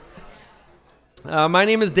My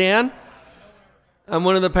name is Dan. I'm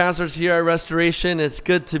one of the pastors here at Restoration. It's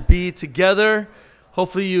good to be together.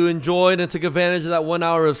 Hopefully you enjoyed and took advantage of that 1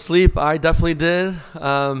 hour of sleep. I definitely did.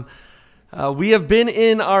 We have been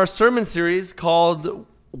in our sermon series called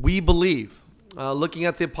We Believe, looking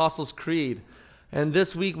at the Apostles' Creed. And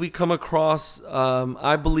this week we come across,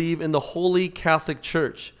 I believe in the Holy Catholic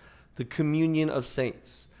Church, the communion of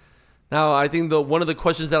saints. Now, I think one of the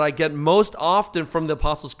questions that I get most often from the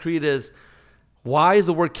Apostles' Creed is, why is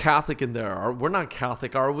the word Catholic in there? We're not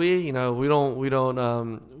Catholic, are we? You know, we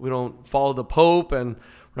don't follow the Pope, and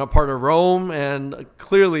we're not part of Rome. And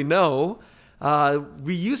clearly, no.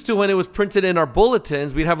 We used to, when it was printed in our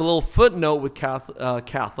bulletins, we'd have a little footnote with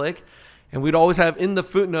Catholic, and we'd always have in the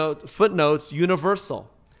footnotes universal,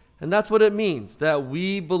 and that's what it means, that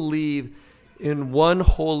we believe in one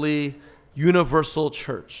holy universal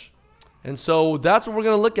church. And so that's what we're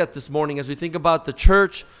going to look at this morning as we think about the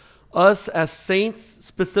church, us as saints,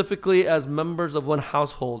 specifically as members of one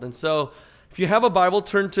household. And so if you have a Bible,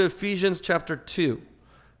 turn to Ephesians chapter 2.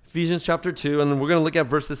 Ephesians chapter 2, and we're going to look at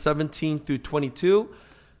verses 17 through 22.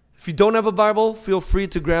 If you don't have a Bible, feel free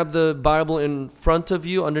to grab the Bible in front of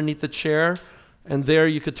you underneath the chair, and there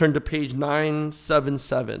you could turn to page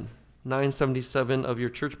 977 of your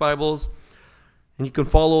church Bibles. And you can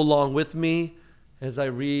follow along with me as I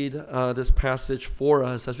read this passage for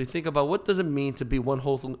us, as we think about what does it mean to be one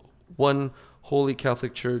holy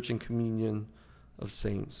Catholic Church and communion of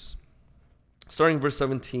saints. Starting verse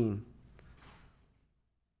 17.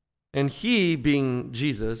 And he, being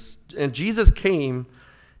Jesus, and Jesus came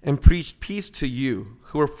and preached peace to you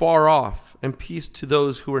who are far off, and peace to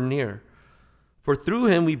those who are near. For through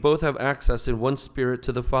him we both have access in one Spirit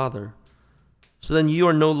to the Father. So then you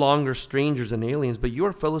are no longer strangers and aliens, but you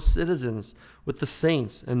are fellow citizens with the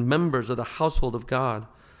saints and members of the household of God,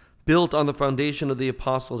 built on the foundation of the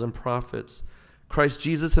apostles and prophets, Christ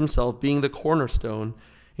Jesus himself being the cornerstone,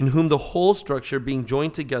 in whom the whole structure being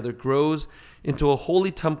joined together grows into a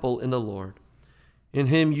holy temple in the Lord. In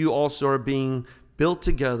him you also are being built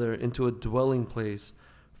together into a dwelling place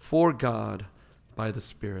for God by the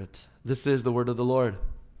Spirit. This is the word of the Lord.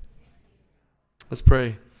 Let's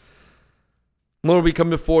pray. Lord, we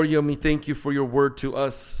come before you and we thank you for your word to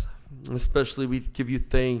us. Especially we give you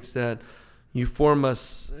thanks that you form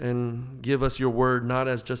us and give us your word not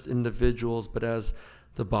as just individuals, but as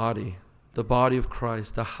the body of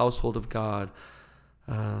Christ, the household of God,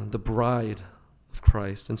 the bride of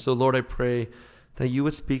Christ. And so, Lord, I pray that you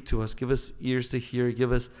would speak to us, give us ears to hear,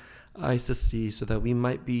 give us eyes to see, so that we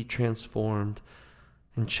might be transformed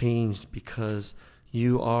and changed, because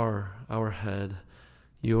you are our head.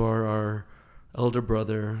 You are our elder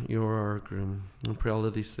brother, you are our groom. I pray all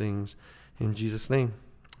of these things in Jesus' name.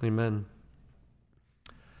 Amen.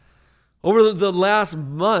 Over the last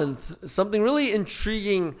month, something really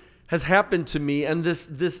intriguing has happened to me, and this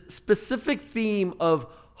specific theme of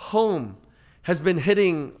home has been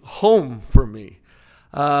hitting home for me.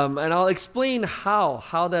 And I'll explain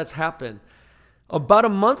how that's happened. About a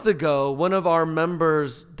month ago, one of our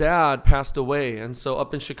members' dad passed away, and so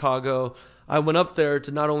up in Chicago, I went up there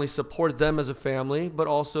to not only support them as a family, but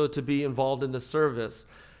also to be involved in the service.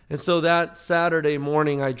 And so that Saturday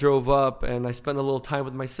morning, I drove up and I spent a little time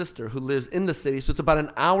with my sister who lives in the city. So it's about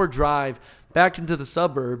an hour drive back into the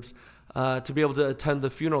suburbs to be able to attend the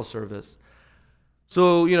funeral service.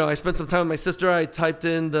 So, I spent some time with my sister. I typed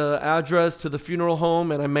in the address to the funeral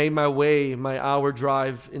home and I made my hour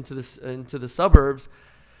drive into the suburbs.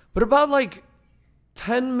 But about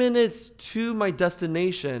 10 minutes to my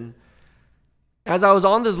destination, as I was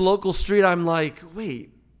on this local street, I'm like,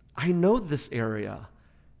 wait, I know this area.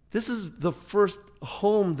 This is the first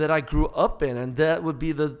home that I grew up in, and that would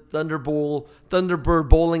be the Thunderbird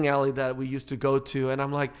bowling alley that we used to go to. And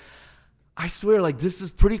I'm like, I swear, this is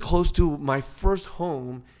pretty close to my first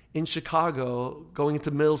home in Chicago, going into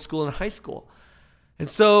middle school and high school. And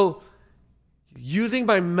so, using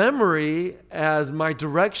my memory as my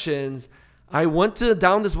directions, I went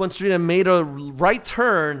down this one street and made a right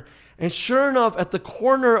turn. And sure enough, at the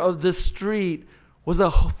corner of this street was the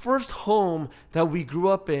first home that we grew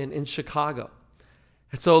up in Chicago.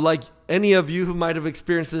 And so, like any of you who might have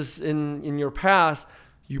experienced this in your past,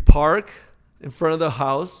 you park in front of the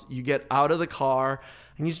house, you get out of the car,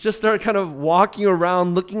 and you just start kind of walking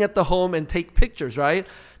around, looking at the home and take pictures, right?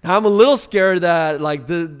 Now, I'm a little scared that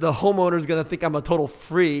the homeowner is going to think I'm a total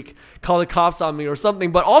freak, call the cops on me or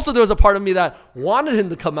something. But also there was a part of me that wanted him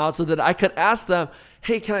to come out so that I could ask them,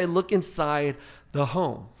 hey, can I look inside the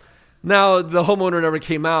home? Now, the homeowner never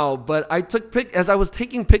came out, but I as I was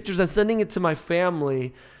taking pictures and sending it to my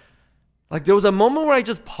family, there was a moment where I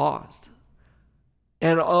just paused.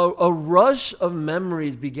 And a rush of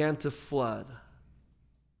memories began to flood.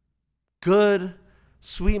 Good,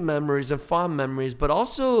 sweet memories and fond memories, but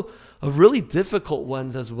also really difficult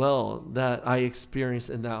ones as well that I experienced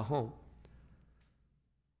in that home.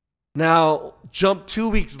 Now, jump 2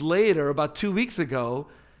 weeks later, about 2 weeks ago,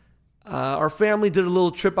 our family did a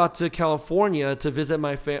little trip out to California to visit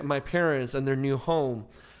my parents and their new home.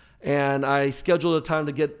 And I scheduled a time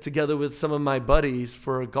to get together with some of my buddies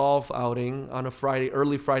for a golf outing on a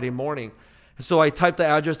early Friday morning. So I typed the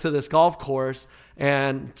address to this golf course,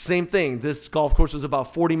 and same thing. This golf course was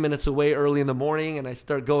about 40 minutes away early in the morning, and I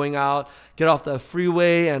start going out, get off the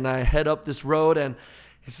freeway, and I head up this road, and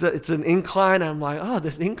it's an incline. I'm like, oh,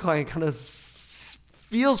 this incline kind of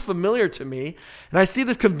feels familiar to me. And I see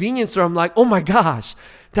this convenience store. I'm like, oh my gosh,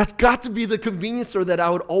 that's got to be the convenience store that I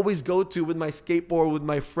would always go to with my skateboard, with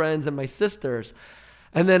my friends and my sisters.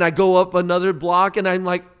 And then I go up another block and I'm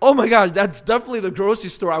like, oh my gosh, that's definitely the grocery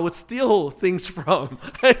store I would steal things from,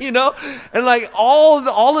 you know? And like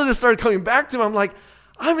all of this started coming back to me. I'm like,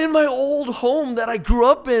 I'm in my old home that I grew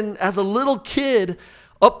up in as a little kid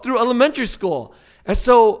up through elementary school. And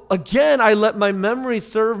so again, I let my memory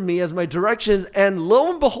serve me as my directions. And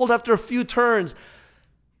lo and behold, after a few turns,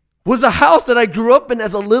 was a house that I grew up in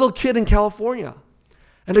as a little kid in California.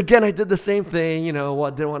 And again, I did the same thing, you know,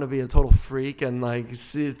 didn't want to be a total freak and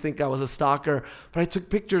think I was a stalker, but I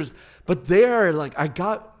took pictures. But there, I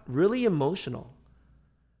got really emotional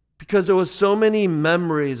because there was so many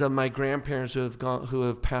memories of my grandparents who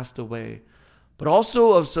have passed away, but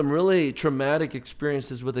also of some really traumatic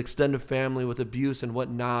experiences with extended family, with abuse and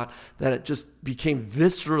whatnot, that it just became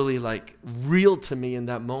viscerally real to me in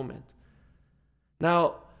that moment.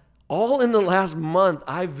 Now, all in the last month,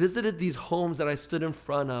 I visited these homes that I stood in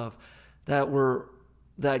front of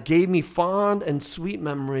that gave me fond and sweet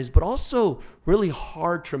memories, but also really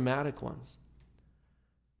hard, traumatic ones.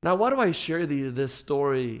 Now, why do I share this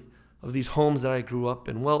story of these homes that I grew up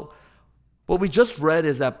in? Well, what we just read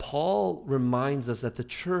is that Paul reminds us that the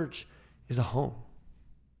church is a home,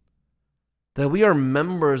 that we are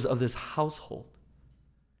members of this household.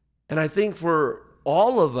 And I think for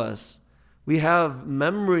all of us, we have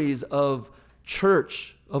memories of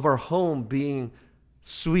church, of our home being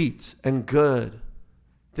sweet and good.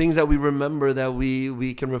 Things that we remember that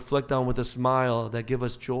we can reflect on with a smile that give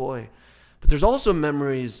us joy. But there's also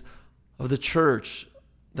memories of the church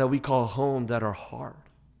that we call home that are hard,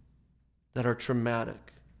 that are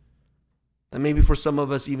traumatic. And maybe for some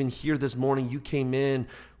of us, even here this morning, you came in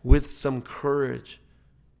with some courage,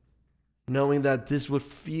 knowing that this would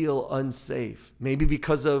feel unsafe. Maybe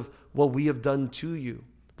because of what we have done to you,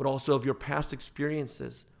 but also of your past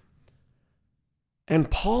experiences. And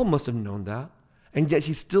Paul must have known that. And yet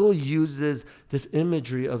he still uses this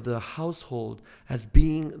imagery of the household as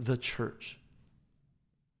being the church.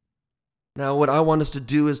 Now, what I want us to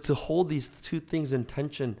do is to hold these two things in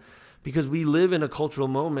tension, because we live in a cultural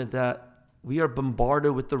moment that we are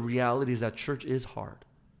bombarded with the realities that church is hard.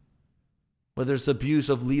 Whether it's abuse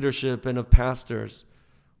of leadership and of pastors,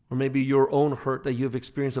 or maybe your own hurt that you've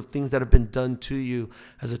experienced of things that have been done to you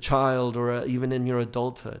as a child or even in your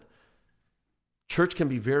adulthood. Church can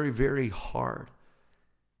be very, very hard.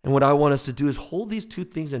 And what I want us to do is hold these two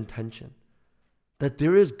things in tension. That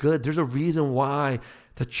there is good. There's a reason why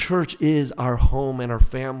the church is our home and our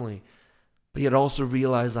family. But yet also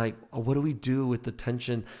realize, what do we do with the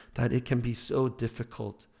tension that it can be so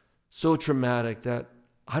difficult, so traumatic, that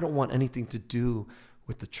I don't want anything to do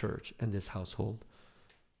with the church and this household.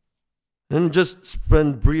 And just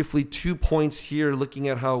spend briefly 2 points here looking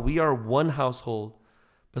at how we are one household,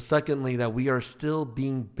 but secondly, that we are still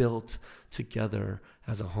being built together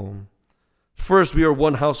as a home. First, we are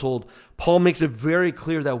one household. Paul makes it very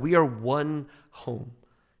clear that we are one home.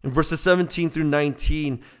 In verses 17 through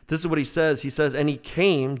 19, this is what he says. He says,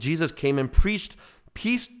 and Jesus came and preached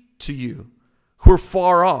peace to you who are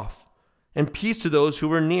far off, and peace to those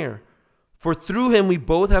who are near. For through him we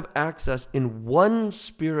both have access in one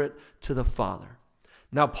spirit to the Father.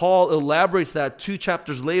 Now, Paul elaborates that 2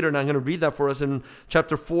 chapters later, and I'm going to read that for us in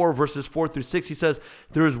chapter 4, verses 4 through 6. He says,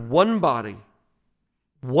 there is one body,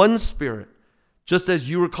 one spirit, just as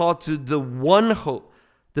you were called to the one hope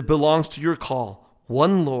that belongs to your call,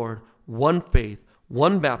 one Lord, one faith,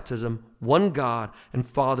 one baptism, one God and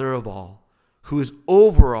Father of all, who is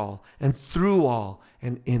over all and through all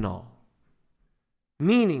and in all.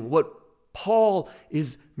 Meaning, what Paul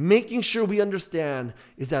is making sure we understand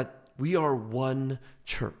is that we are one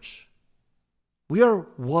church. We are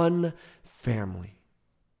one family.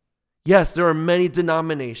 Yes, there are many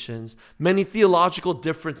denominations, many theological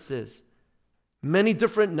differences, many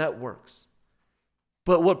different networks.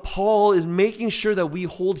 But what Paul is making sure that we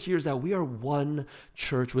hold here is that we are one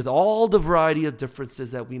church with all the variety of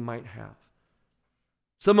differences that we might have.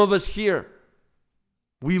 Some of us here,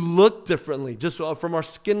 we look differently just from our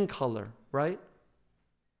skin color, right?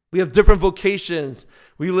 We have different vocations.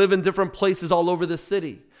 We live in different places all over the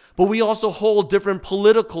city. But we also hold different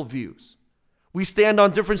political views. We stand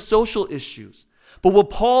on different social issues. But what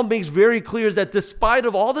Paul makes very clear is that despite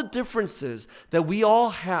of all the differences that we all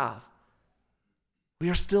have, we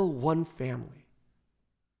are still one family.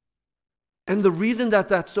 And the reason that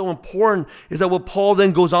that's so important is that what Paul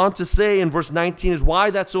then goes on to say in verse 19 is why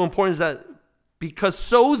that's so important is that because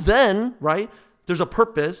so then, right, there's a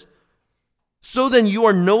purpose. So then you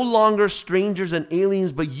are no longer strangers and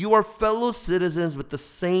aliens, but you are fellow citizens with the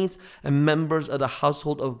saints and members of the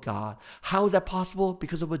household of God. How is that possible?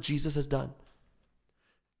 Because of what Jesus has done.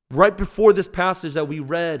 Right before this passage that we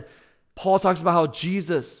read, Paul talks about how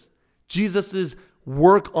Jesus's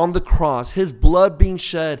work on the cross, his blood being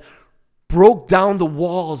shed, broke down the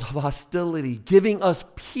walls of hostility, giving us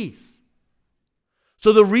peace.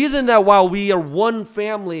 So the reason that while we are one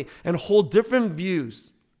family and hold different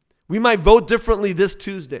views, we might vote differently this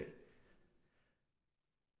Tuesday.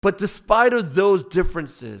 But despite of those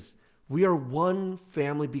differences, we are one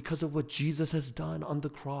family because of what Jesus has done on the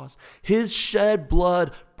cross. His shed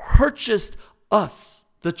blood purchased us,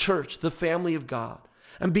 the church, the family of God.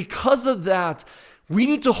 And because of that, we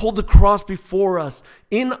need to hold the cross before us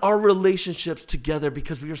in our relationships together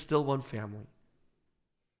because we are still one family.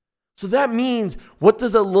 So that means, what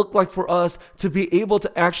does it look like for us to be able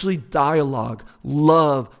to actually dialogue,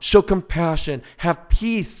 love, show compassion, have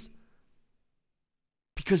peace?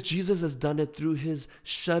 Because Jesus has done it through his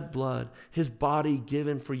shed blood, his body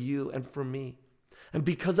given for you and for me. And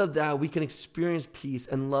because of that, we can experience peace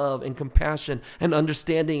and love and compassion and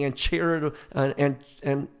understanding and show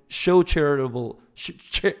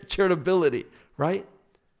charitability, right?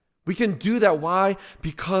 We can do that. Why?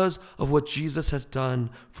 Because of what Jesus has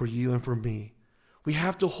done for you and for me. We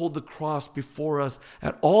have to hold the cross before us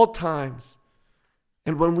at all times.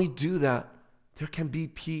 And when we do that, there can be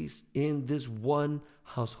peace in this one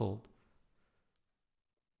household.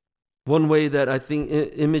 One way that I think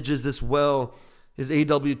images this well is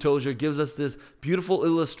A.W. Tozer gives us this beautiful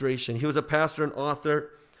illustration. He was a pastor and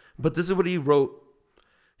author, but this is what he wrote.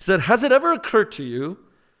 He said, "Has it ever occurred to you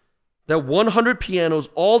that 100 pianos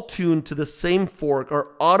all tuned to the same fork are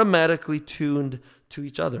automatically tuned to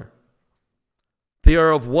each other? They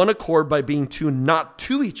are of one accord by being tuned not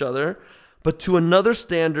to each other, but to another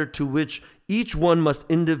standard to which each one must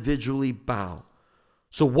individually bow.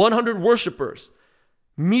 So 100 worshipers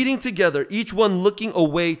meeting together, each one looking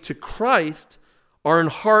away to Christ, are in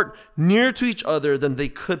heart nearer to each other than they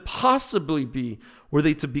could possibly be were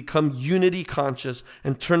they to become unity conscious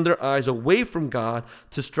and turn their eyes away from God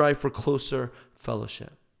to strive for closer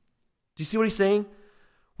fellowship." Do you see what he's saying?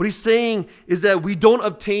 What he's saying is that we don't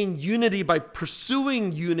obtain unity by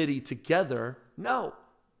pursuing unity together. No.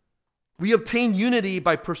 We obtain unity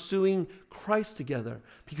by pursuing Christ together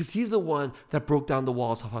because he's the one that broke down the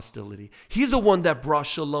walls of hostility. He's the one that brought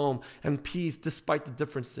shalom and peace despite the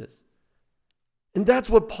differences. And that's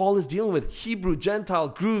what Paul is dealing with. Hebrew, Gentile,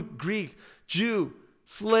 Greek, Jew,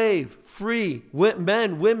 slave, free,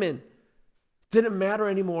 men, women. Didn't matter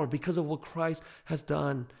anymore because of what Christ has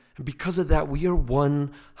done. And because of that, we are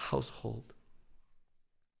one household.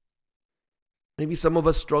 Maybe some of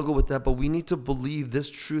us struggle with that, but we need to believe this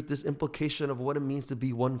truth, this implication of what it means to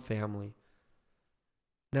be one family.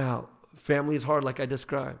 Now, family is hard, like I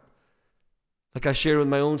described. Like I shared with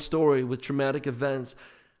my own story with traumatic events.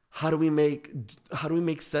 How do we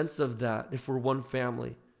make sense of that if we're one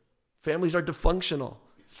family? Families are dysfunctional.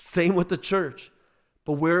 Same with the church.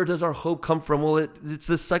 But where does our hope come from? Well, it's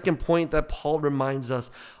the second point that Paul reminds us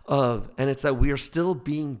of, and it's that we are still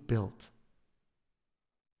being built.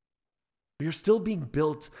 We are still being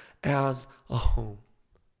built as a home.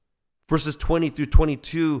 Verses 20 through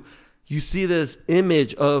 22, you see this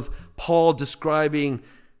image of Paul describing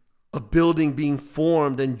a building being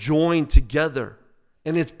formed and joined together.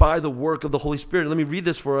 And it's by the work of the Holy Spirit. Let me read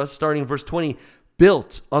this for us, starting in verse 20.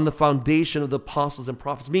 Built on the foundation of the apostles and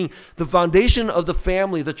prophets. Meaning the foundation of the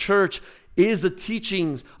family, the church, is the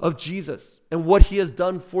teachings of Jesus and what he has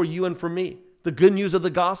done for you and for me. The good news of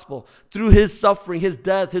the gospel. Through his suffering, his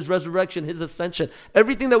death, his resurrection, his ascension.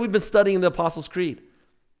 Everything that we've been studying in the Apostles' Creed.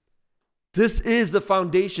 This is the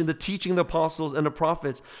foundation, the teaching of the apostles and the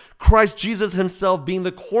prophets. Christ Jesus himself being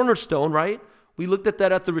the cornerstone, right? We looked at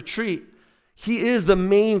that at the retreat. He is the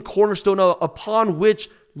main cornerstone upon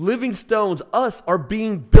which living stones, us, are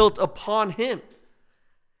being built upon him.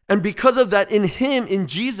 And because of that, in him, in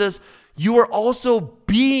Jesus, you are also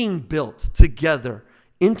being built together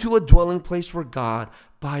into a dwelling place for God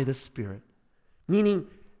by the Spirit. Meaning,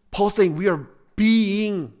 Paul's saying we are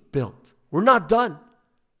being built. We're not done.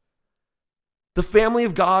 The family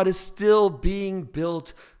of God is still being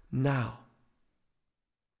built now.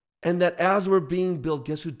 And that as we're being built,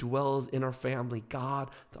 guess who dwells in our family?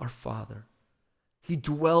 God, our Father. He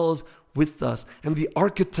dwells with us. And the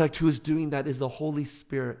architect who is doing that is the Holy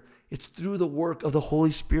Spirit. It's through the work of the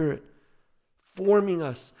Holy Spirit, forming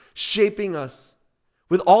us, shaping us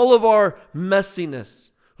with all of our messiness,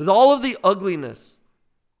 with all of the ugliness.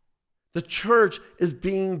 The church is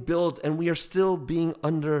being built and we are still being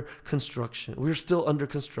under construction. We are still under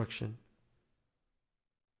construction.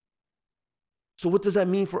 So what does that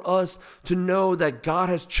mean for us to know that God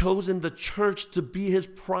has chosen the church to be his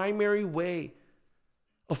primary way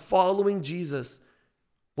of following Jesus?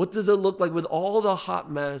 What does it look like with all the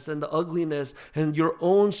hot mess and the ugliness and your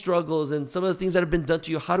own struggles and some of the things that have been done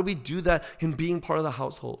to you? How do we do that in being part of the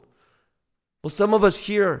household? Well, some of us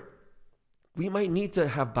here, we might need to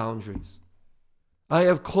have boundaries. I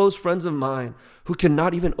have close friends of mine who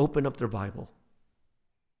cannot even open up their Bible.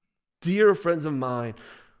 Dear friends of mine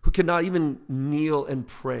who cannot even kneel and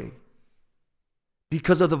pray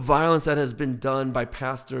because of the violence that has been done by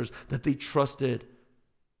pastors that they trusted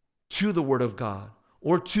to the Word of God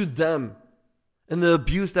or to them and the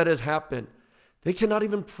abuse that has happened. They cannot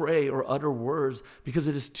even pray or utter words because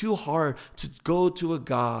it is too hard to go to a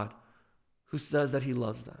God who says that he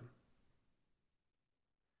loves them.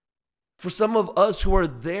 For some of us who are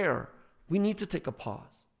there, we need to take a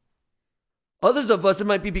pause. Others of us, it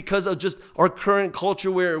might be because of just our current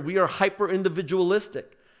culture where we are hyper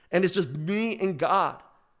individualistic and it's just me and God.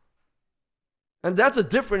 And that's a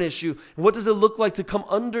different issue. And what does it look like to come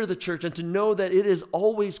under the church and to know that it is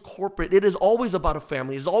always corporate? It is always about a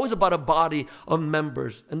family. It's always about a body of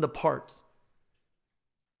members and the parts.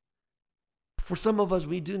 For some of us,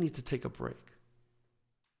 we do need to take a break.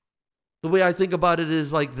 The way I think about it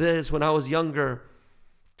is like this. When I was younger,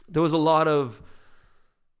 there was a lot of,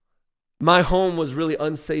 my home was really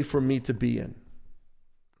unsafe for me to be in.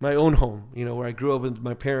 My own home, where I grew up with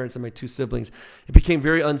my parents and my two siblings. It became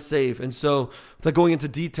very unsafe. And so, without going into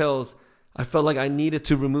details, I felt like I needed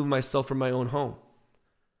to remove myself from my own home.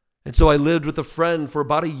 And so I lived with a friend for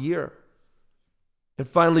about a year and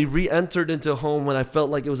finally re-entered into a home when I felt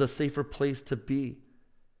like it was a safer place to be.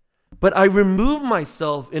 But I removed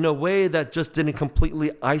myself in a way that just didn't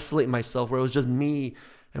completely isolate myself, where it was just me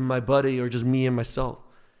and my buddy or just me and myself.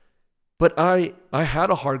 But I had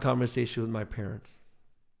a hard conversation with my parents.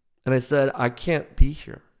 And I said, I can't be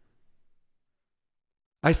here.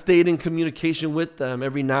 I stayed in communication with them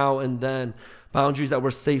every now and then, boundaries that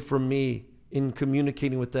were safe for me in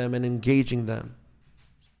communicating with them and engaging them.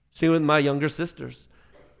 Same with my younger sisters.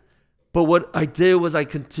 But what I did was I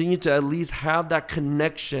continued to at least have that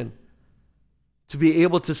connection to be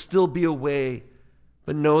able to still be away,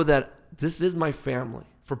 but know that this is my family,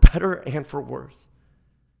 for better and for worse.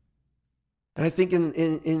 And I think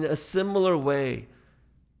in a similar way,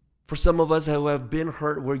 for some of us who have been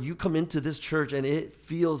hurt, where you come into this church and it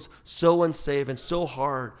feels so unsafe and so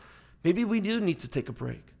hard, maybe we do need to take a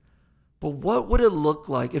break. But what would it look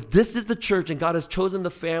like if this is the church and God has chosen the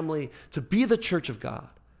family to be the church of God?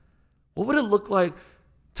 What would it look like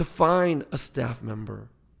to find a staff member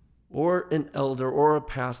or an elder or a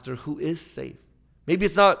pastor who is safe? Maybe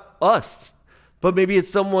it's not us, but maybe it's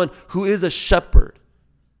someone who is a shepherd,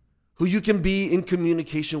 who you can be in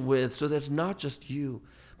communication with, so that's not just you,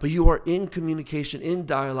 but you are in communication, in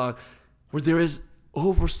dialogue, where there is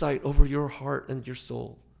oversight over your heart and your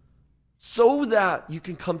soul, so that you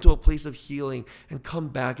can come to a place of healing and come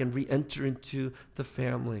back and re-enter into the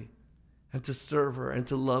family and to serve her and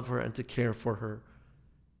to love her and to care for her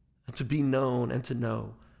and to be known and to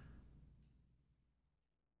know.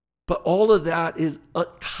 But all of that is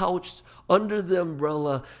couched under the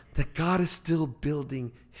umbrella that God is still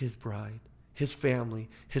building his bride, his family,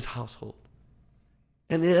 his household.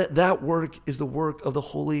 And that work is the work of the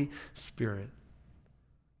Holy Spirit.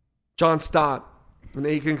 John Stott, an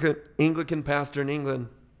Anglican pastor in England,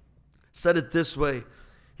 said it this way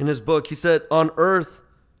in his book. He said, on earth,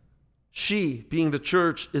 she, being the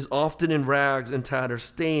church, is often in rags and tatters,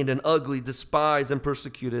 stained and ugly, despised and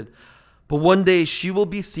persecuted. But one day she will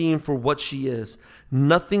be seen for what she is,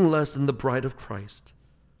 nothing less than the bride of Christ,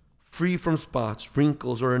 free from spots,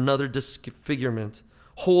 wrinkles, or another disfigurement,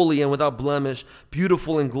 holy and without blemish,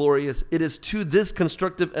 beautiful and glorious. It is to this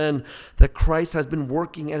constructive end that Christ has been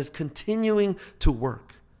working and is continuing to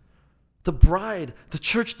work. The bride, the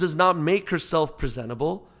church, does not make herself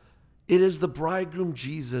presentable. It is the bridegroom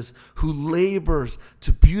Jesus who labors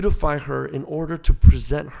to beautify her in order to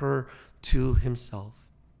present her to himself.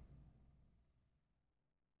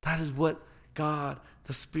 That is what God,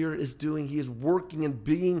 the Spirit, is doing. He is working and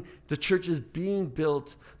the church is being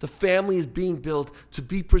built. The family is being built to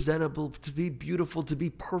be presentable, to be beautiful, to be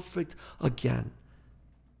perfect again.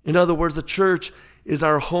 In other words, the church is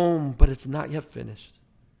our home, but it's not yet finished.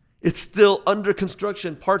 It's still under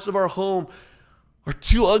construction. Parts of our home are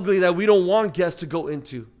too ugly that we don't want guests to go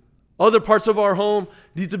into. Other parts of our home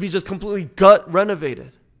need to be just completely gut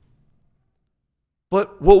renovated.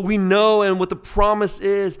 But what we know and what the promise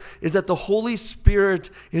is that the Holy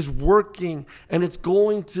Spirit is working and it's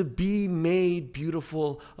going to be made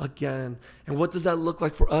beautiful again. And what does that look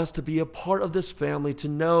like for us to be a part of this family, to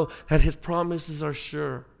know that his promises are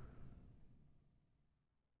sure?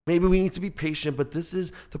 Maybe we need to be patient, but this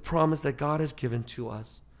is the promise that God has given to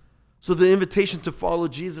us. So the invitation to follow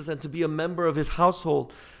Jesus and to be a member of his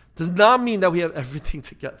household does not mean that we have everything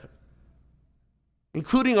together,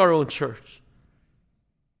 including our own church.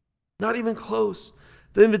 Not even close.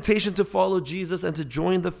 The invitation to follow Jesus and to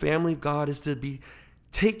join the family of God is to be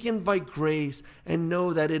taken by grace and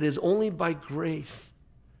know that it is only by grace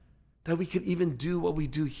that we could even do what we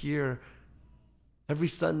do here every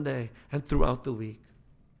Sunday and throughout the week.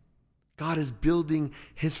 God is building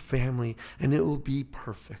his family and it will be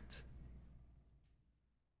perfect.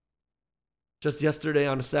 Just yesterday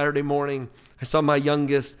on a Saturday morning, I saw my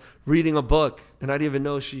youngest reading a book, and I didn't even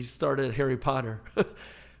know she started Harry Potter.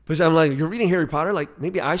 But I'm like, you're reading Harry Potter? Like,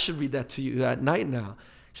 maybe I should read that to you at night now.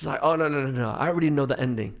 She's like, oh, no. I already know the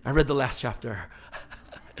ending. I read the last chapter.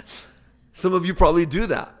 Some of you probably do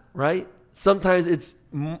that, right? Sometimes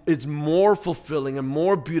it's more fulfilling and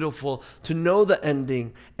more beautiful to know the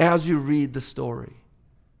ending as you read the story.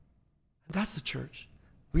 And that's the church.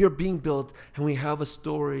 We are being built, and we have a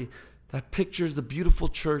story that pictures the beautiful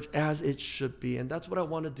church as it should be. And that's what I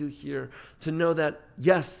want to do here, to know that,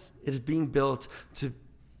 yes, it is being built to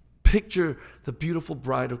picture the beautiful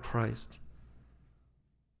bride of Christ.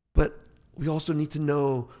 But we also need to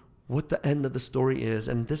know what the end of the story is.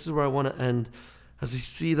 And this is where I want to end, as we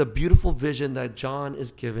see the beautiful vision that John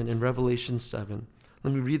is given in Revelation 7.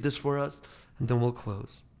 Let me read this for us, and then we'll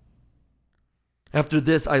close. After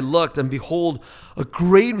this, I looked, and behold, a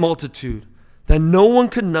great multitude that no one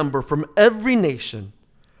could number, from every nation,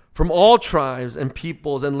 from all tribes and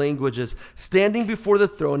peoples and languages, standing before the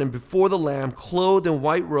throne and before the Lamb, clothed in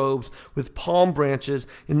white robes with palm branches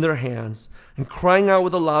in their hands, and crying out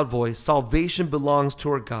with a loud voice, salvation belongs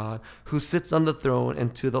to our God, who sits on the throne,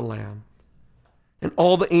 and to the Lamb. And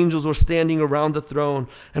all the angels were standing around the throne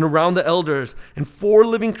and around the elders and 4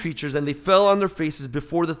 living creatures, and they fell on their faces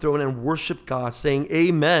before the throne and worshiped God, saying,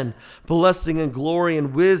 Amen. Blessing and glory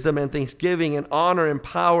and wisdom and thanksgiving and honor and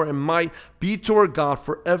power and might be to our God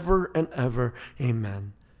forever and ever.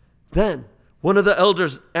 Amen. Then one of the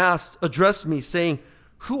elders addressed me, saying,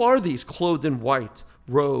 Who are these clothed in white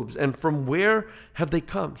robes, and from where have they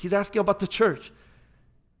come? He's asking about the church.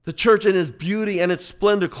 The church in its beauty and its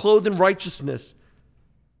splendor, clothed in righteousness.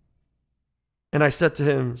 And I said to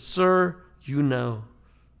him, Sir, you know.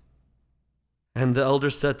 And the elder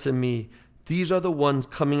said to me, These are the ones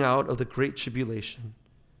coming out of the great tribulation.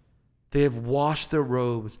 They have washed their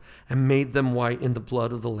robes and made them white in the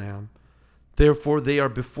blood of the Lamb. Therefore they are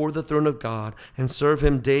before the throne of God and serve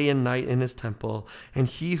him day and night in his temple. And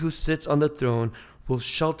he who sits on the throne will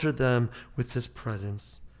shelter them with his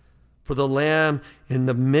presence. For the Lamb in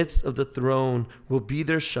the midst of the throne will be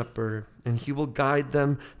their shepherd, and he will guide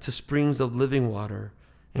them to springs of living water,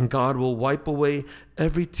 and God will wipe away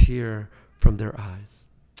every tear from their eyes.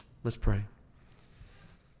 Let's pray.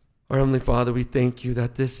 Our Heavenly Father, we thank you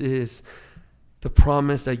that this is the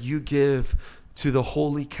promise that you give to the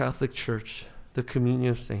Holy Catholic Church, the communion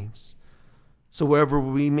of saints. So wherever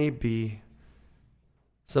we may be,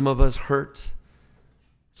 some of us hurt,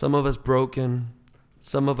 some of us broken,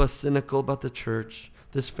 some of us cynical about the church,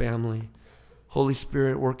 this family. Holy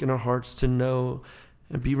Spirit, work in our hearts to know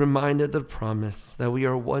and be reminded of the promise that we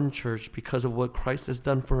are one church because of what Christ has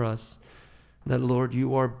done for us. That, Lord,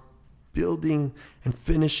 you are building and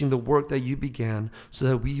finishing the work that you began so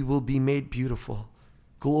that we will be made beautiful,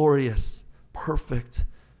 glorious, perfect.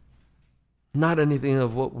 Not anything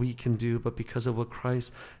of what we can do, but because of what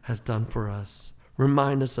Christ has done for us.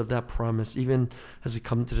 Remind us of that promise even as we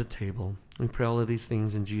come to the table. We pray all of these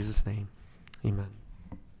things in Jesus' name. Amen.